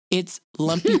 It's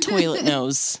Lumpy Toilet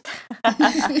Nose.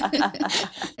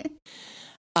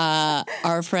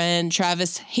 Our friend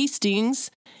Travis Hastings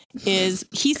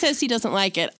he says he doesn't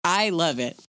like it. I love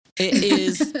it. It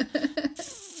is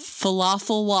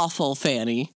Falafel Waffle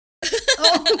Fanny.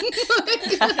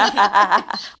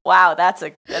 Wow, that's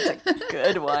a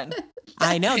good one.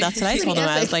 I know, that's what I told him.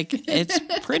 I was like, it's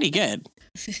pretty good.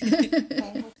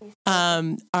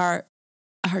 Our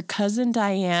cousin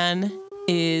Diane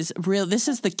is real. This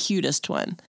is the cutest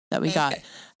one that we got.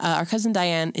 Our cousin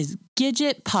Diane is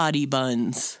Gidget Potty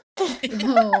Buns.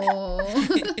 Oh.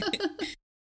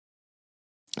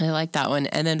 I like that one.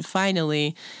 And then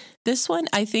finally, this one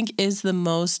I think is the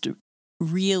most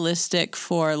realistic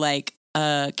for like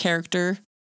a character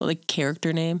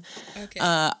name. Okay.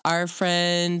 Our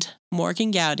friend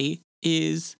Morgan Gowdy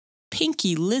is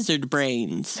Pinky Lizard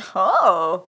Brains.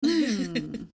 Oh,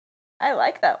 Hmm. I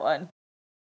like that one.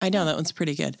 I know that one's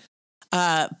pretty good.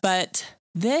 But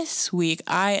this week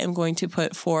I am going to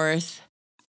put forth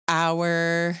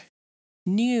our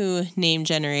new name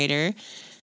generator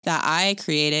that I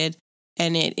created,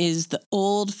 and it is the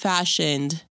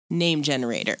old-fashioned name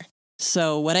generator.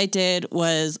 So what I did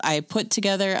was I put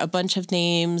together a bunch of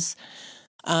names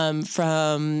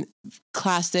from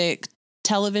classic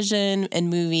television and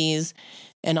movies,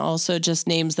 and also just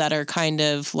names that are kind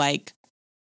of like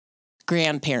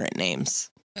grandparent names.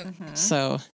 Mhm.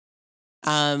 So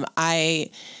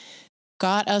I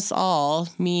got us all,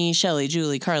 me, Shelley,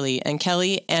 Julie, Carly, and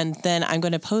Kelly, and then I'm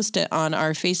going to post it on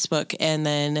our Facebook, and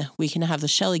then we can have the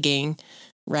Shelley Gang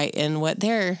write in what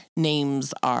their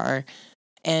names are.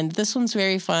 And this one's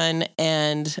very fun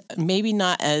and maybe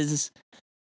not as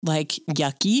like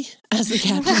yucky as the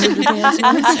Captain Underpants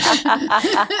ones,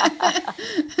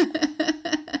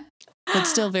 but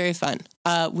still very fun.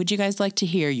 Would you guys like to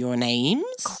hear your names?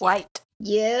 Quite.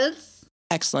 Yes.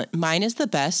 Excellent. Mine is the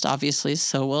best, obviously,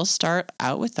 so we'll start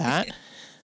out with that.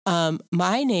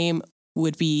 My name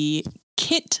would be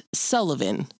Kit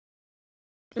Sullivan.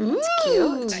 Ooh,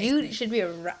 cute. you should be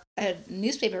a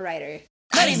newspaper writer.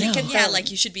 I know. Yeah, like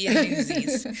you should be in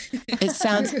Newsies.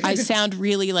 I sound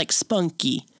really like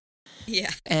spunky,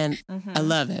 Yeah. and Mhm. I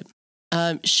love it.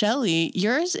 Shelley,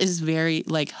 yours is very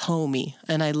like homey,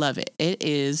 and I love it. It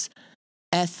is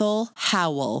Ethel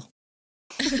Howell.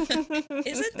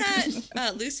 Isn't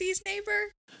that Lucy's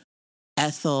neighbor?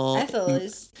 Ethel Ethel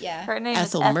is, yeah. Her name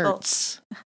Ethel is Ethel. Mertz.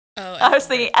 Oh, I was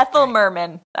thinking Ethel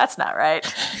Merman. That's not right.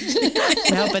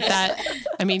 No, but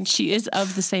she is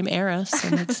of the same era, so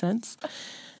it makes sense.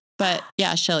 But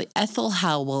yeah, Shelley, Ethel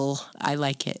Howell, I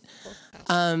like it.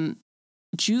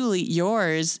 Julie,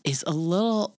 yours is a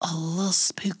little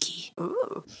spooky.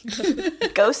 Ooh.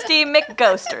 Ghosty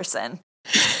McGhosterson.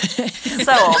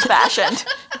 So old-fashioned.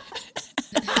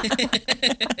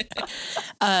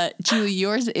 Julie,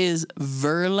 yours is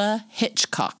Verla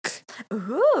Hitchcock.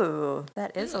 Ooh,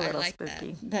 that is a I little like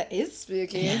spooky. That is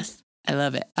spooky. Yes, I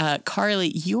love it. Carly,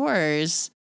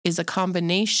 yours is a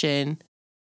combination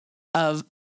of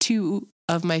two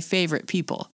of my favorite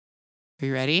people. Are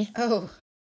you ready? Oh,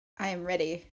 I am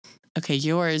ready. Okay,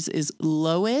 yours is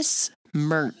Lois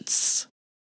Mertz.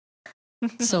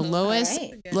 So Lois,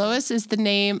 All right. Lois is the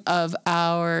name of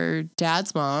our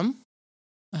dad's mom,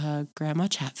 Grandma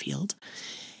Chatfield,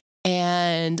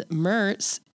 and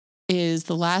Mertz is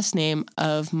the last name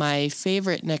of my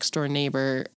favorite next door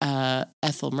neighbor,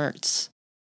 Ethel Mertz.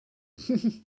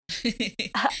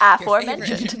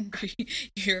 Aforementioned.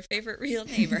 Your favorite real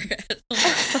neighbor.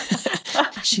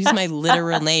 She's my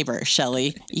literal neighbor,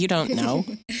 Shelley. You don't know.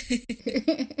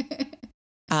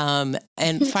 And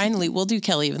finally, we'll do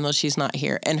Kelly, even though she's not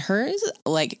here. And hers,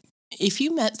 like, if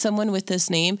you met someone with this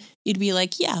name, you'd be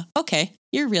like, yeah, okay,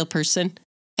 you're a real person.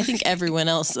 I think everyone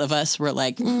else of us were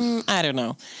like, I don't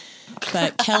know.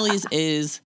 But Kelly's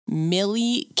is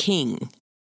Millie King.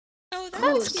 Oh,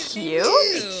 That's cute.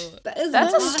 cute. That's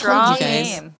That's a told strong you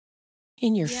guys. name.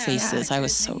 In your Yeah, faces, yeah, I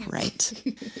was good so name. right.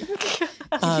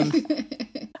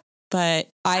 But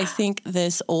I think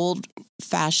this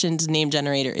old-fashioned name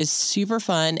generator is super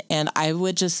fun, and I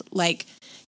would just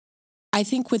I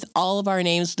think with all of our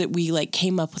names that we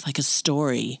came up with a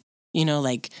story,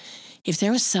 if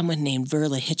there was someone named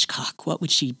Verla Hitchcock, what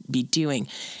would she be doing?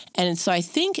 And so I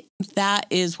think that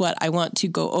is what I want to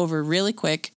go over really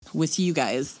quick with you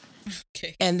guys.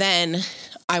 Okay. And then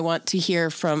I want to hear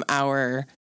from our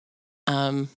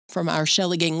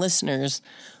Shelley Gang listeners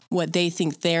what they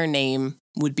think their name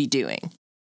would be doing.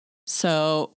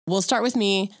 So we'll start with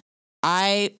me.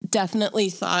 I definitely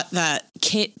thought that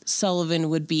Kit Sullivan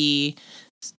would be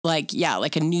like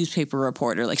a newspaper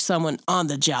reporter, like someone on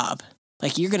the job.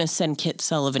 Like you're going to send Kit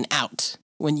Sullivan out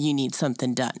when you need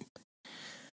something done.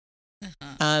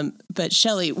 Uh-huh. But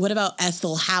Shelley, what about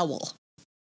Ethel Howell?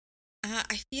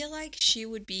 I feel like she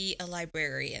would be a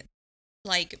librarian.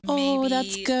 Maybe Oh,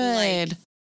 that's good.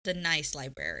 The nice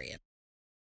librarian.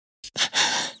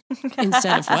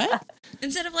 Instead of what?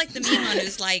 Instead of the mean one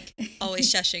who's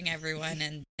always shushing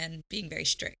everyone and being very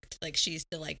strict. She's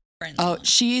the friendly Oh, one.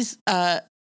 she's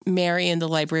Marion the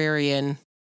librarian,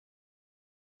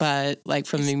 but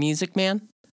from the Music Man.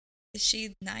 Is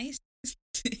she nice?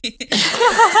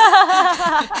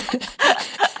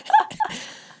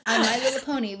 On My Little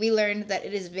Pony, we learned that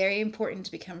it is very important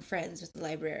to become friends with the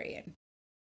librarian.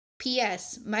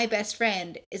 P.S. My best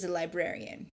friend is a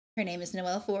librarian. Her name is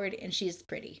Noelle Ford, and she's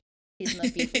pretty. She's the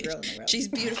most beautiful girl in the world. She's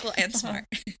beautiful and smart.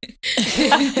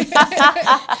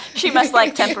 She must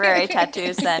like temporary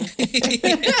tattoos then.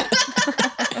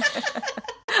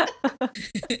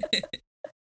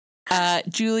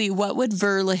 Julie, what would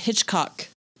Verla Hitchcock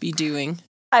be doing?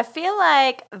 I feel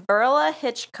like Verla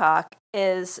Hitchcock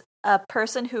is a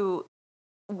person who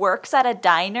works at a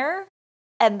diner,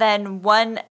 and then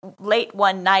one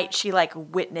night she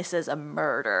witnesses a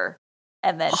murder,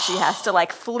 and then she has to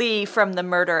flee from the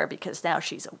murderer because now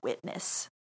she's a witness.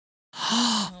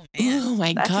 Oh, man. Oh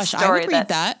my That's a gosh, I story would read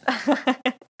that.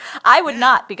 I would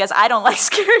not, because I don't like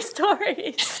scary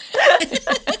stories.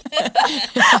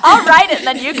 I'll write it and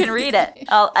then you can read it.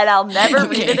 I'll never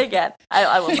read it again.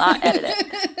 I will not edit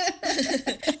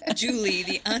it. Julie,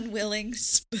 the unwilling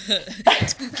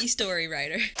spooky story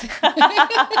writer.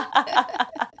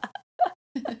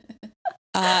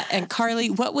 And Carly,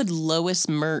 what would Lois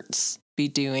Mertz be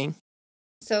doing?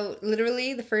 So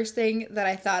literally the first thing that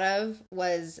I thought of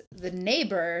was the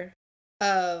neighbor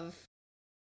of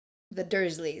the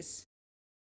Dursleys.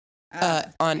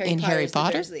 In Harry Potter's The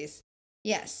Potter? Dursleys.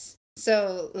 Yes.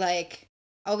 So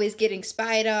always getting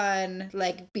spied on,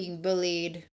 being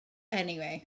bullied.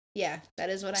 Anyway, yeah, that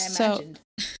is what I So- imagined.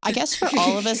 I guess for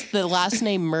all of us, the last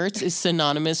name Mertz is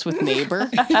synonymous with neighbor.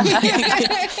 Pretty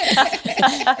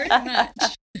much.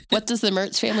 What does the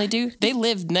Mertz family do? They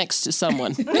live next to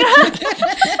someone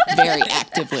very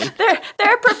actively.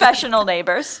 They're professional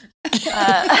neighbors.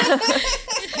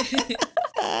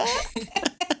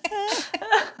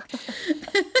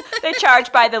 They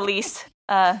charge by the lease.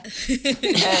 And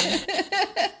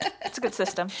it's a good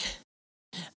system.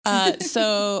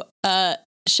 So,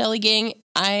 Shelly Gang,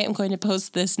 I am going to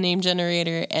post this name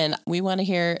generator, and we want to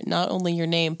hear not only your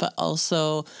name, but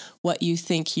also what you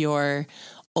think your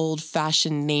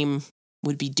old-fashioned name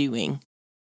would be doing.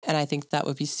 And I think that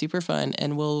would be super fun,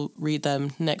 and we'll read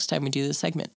them next time we do this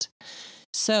segment.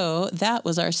 So that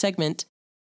was our segment,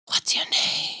 What's Your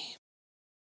Name?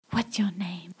 What's your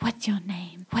name? What's your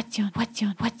name? What's your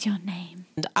name?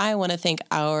 And I want to thank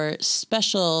our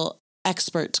special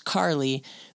expert, Carly.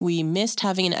 We missed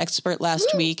having an expert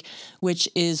last week, which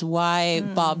is why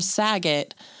Bob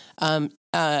Saget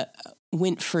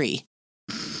went free.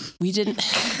 We didn't,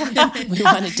 we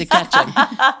wanted to catch him,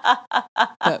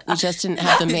 but we just didn't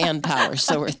have the manpower.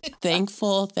 So we're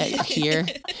thankful that you're here.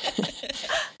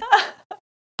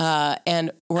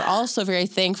 And we're also very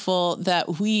thankful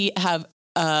that we have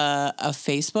a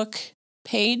Facebook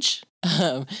page.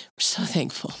 We're so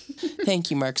thankful.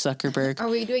 Thank you, Mark Zuckerberg. Are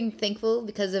we doing thankful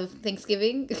because of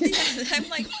Thanksgiving? Yeah, I'm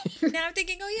like, now I'm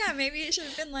thinking, oh yeah, maybe it should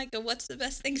have been like a what's the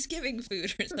best Thanksgiving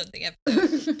food or something.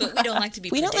 But we don't like to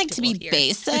be We don't like to be here.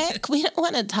 basic. We don't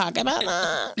want to talk about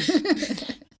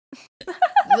that.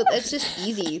 Well, it's just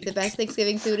easy. The best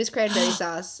Thanksgiving food is cranberry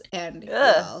sauce, and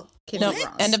well, can No, be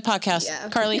wrong. end of podcast. Yeah.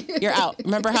 Carly, you're out.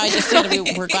 Remember how I just said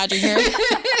we're glad you're here?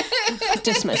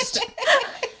 Dismissed.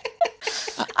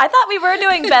 I thought we were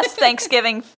doing best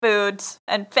Thanksgiving foods,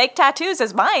 and fake tattoos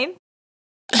is mine.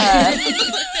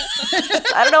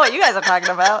 I don't know what you guys are talking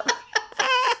about.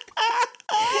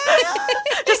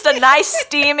 Just a nice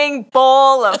steaming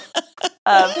bowl of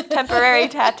temporary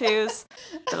tattoos.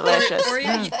 Delicious.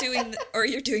 Or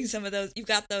you're doing some of those. You've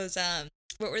got those.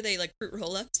 What were they, like fruit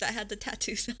roll-ups that had the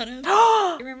tattoos on them?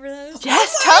 You remember those?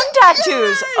 Yes, tongue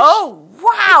tattoos. Yes! Oh,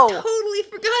 wow. Totally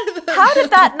forgot about How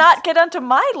did that not get onto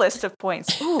my list of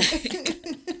points? Ooh.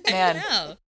 Man.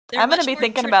 No. I'm going to be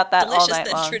thinking about that all night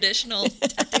than long. Traditional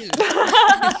tattoos.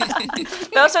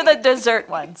 Those are the dessert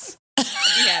ones. Yeah,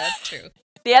 that's true.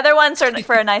 The other ones are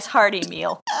for a nice hearty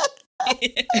meal.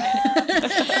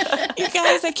 You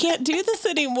guys, I can't do this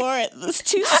anymore. It's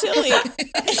too silly.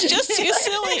 It's just too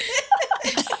silly.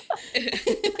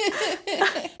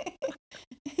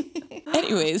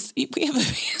 Anyways, we have a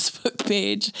Facebook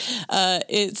page.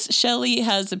 It's Shelly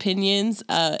Has Opinions,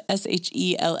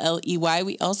 SHELLEY.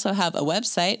 We also have a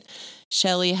website,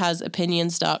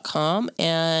 ShellyHasOpinions.com,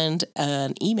 and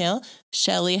an email,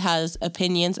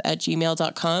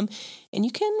 ShellyHasOpinions@gmail.com. And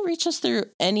you can reach us through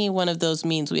any one of those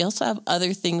means. We also have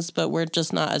other things, but we're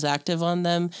just not as active on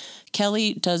them.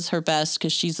 Kelly does her best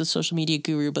because she's a social media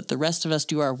guru, but the rest of us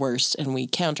do our worst, and we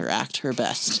counteract her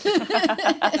best.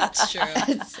 That's true.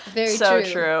 It's very So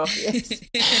true. true.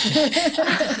 Yes.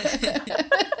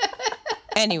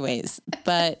 Anyways,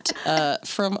 but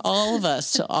from all of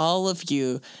us to all of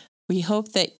you, we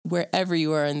hope that wherever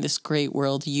you are in this great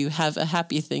world, you have a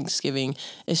happy Thanksgiving,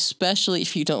 especially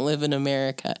if you don't live in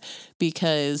America,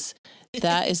 because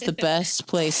that is the best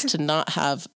place to not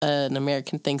have an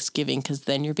American Thanksgiving, because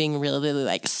then you're being really, really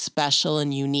like special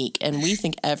and unique. And we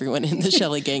think everyone in the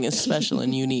Shelly Gang is special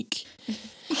and unique.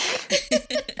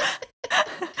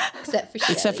 Except for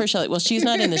Shelly. Except for Shelly. Well, she's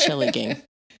not in the Shelly Gang.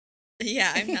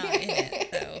 Yeah, I'm not in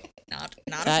it, though. Not a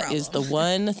problem. That is the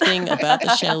one thing about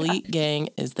the Shelly Gang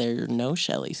is there are no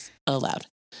Shellys allowed.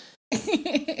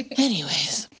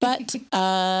 Anyways, but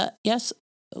yes,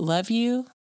 love you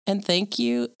and thank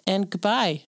you and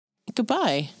goodbye.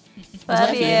 Goodbye.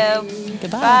 Love you.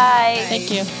 Goodbye. Bye.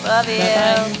 Thank you. Love you.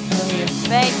 Bye-bye. Love you.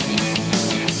 Thank you.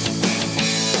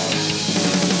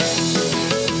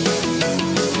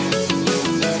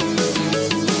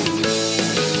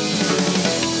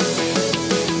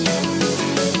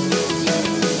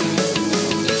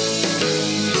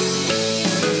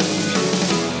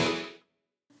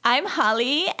 I'm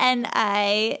Holly, and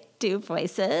I do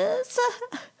voices.